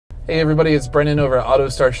Hey everybody, it's Brendan over at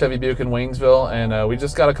AutoStar Chevy Buick in Waynesville, and we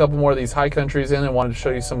just got a couple more of these Highcountries in and wanted to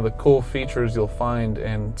show you some of the cool features you'll find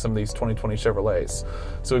in some of these 2020 Chevrolets.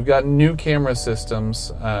 So we've got new camera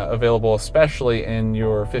systems available, especially in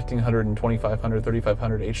your 1500 and 2500,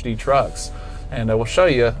 3500 HD trucks. And we'll show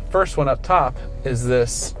you, first one up top is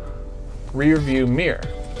this rear view mirror.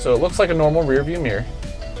 So it looks like a normal rear view mirror.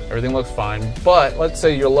 Everything looks fine, but let's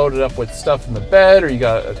say you're loaded up with stuff in the bed, or you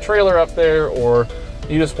got a trailer up there, or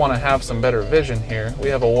you just want to have some better vision here. We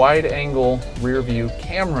have a wide angle rear view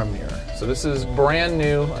camera mirror. So this is brand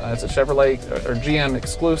new. It's a Chevrolet or GM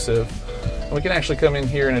exclusive. And we can actually come in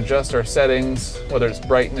here and adjust our settings, whether it's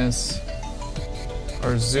brightness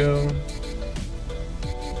or zoom,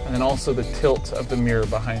 and then also the tilt of the mirror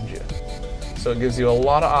behind you. So it gives you a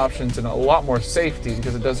lot of options and a lot more safety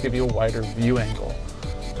because it does give you a wider view angle.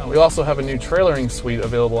 We also have a new trailering suite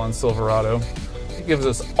available on Silverado. It gives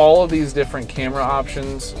us all of these different camera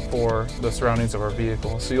options for the surroundings of our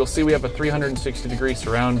vehicle. So you'll see we have a 360-degree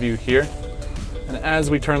surround view here. And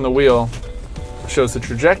as we turn the wheel, it shows the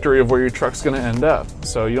trajectory of where your truck's going to end up.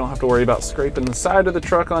 So you don't have to worry about scraping the side of the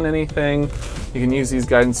truck on anything. You can use these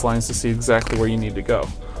guidance lines to see exactly where you need to go.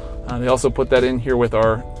 They also put that in here with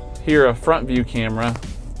our a front view camera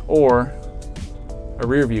or a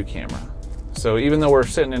rear view camera. So even though we're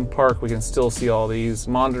sitting in park, we can still see all these,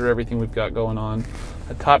 monitor everything we've got going on.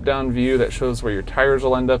 A top-down view that shows where your tires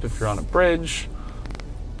will end up if you're on a bridge.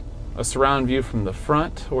 A surround view from the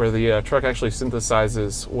front where the truck actually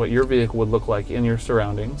synthesizes what your vehicle would look like in your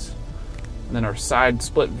surroundings. And then our side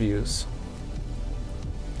split views.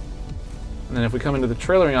 And then if we come into the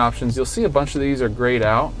trailering options, you'll see a bunch of these are grayed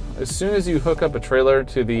out. As soon as you hook up a trailer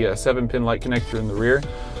to the 7-pin light connector in the rear,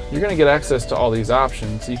 you're going to get access to all these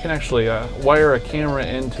options. You can actually wire a camera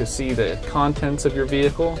in to see the contents of your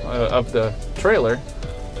vehicle, of the trailer.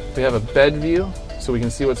 We have a bed view, so we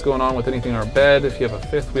can see what's going on with anything in our bed. If you have a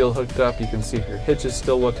fifth wheel hooked up, you can see if your hitch is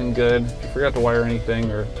still looking good, if you forgot to wire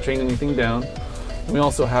anything or chain anything down. And we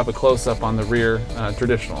also have a close-up on the rear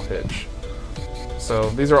traditional hitch. So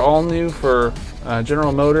these are all new for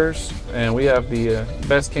General Motors, and we have the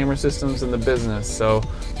best camera systems in the business. So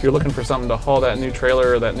if you're looking for something to haul that new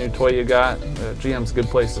trailer or that new toy you got, GM's a good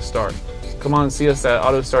place to start. Come on and see us at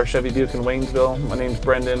AutoStar Chevy Buick in Waynesville. My name's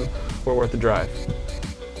Brendan. We're worth the drive.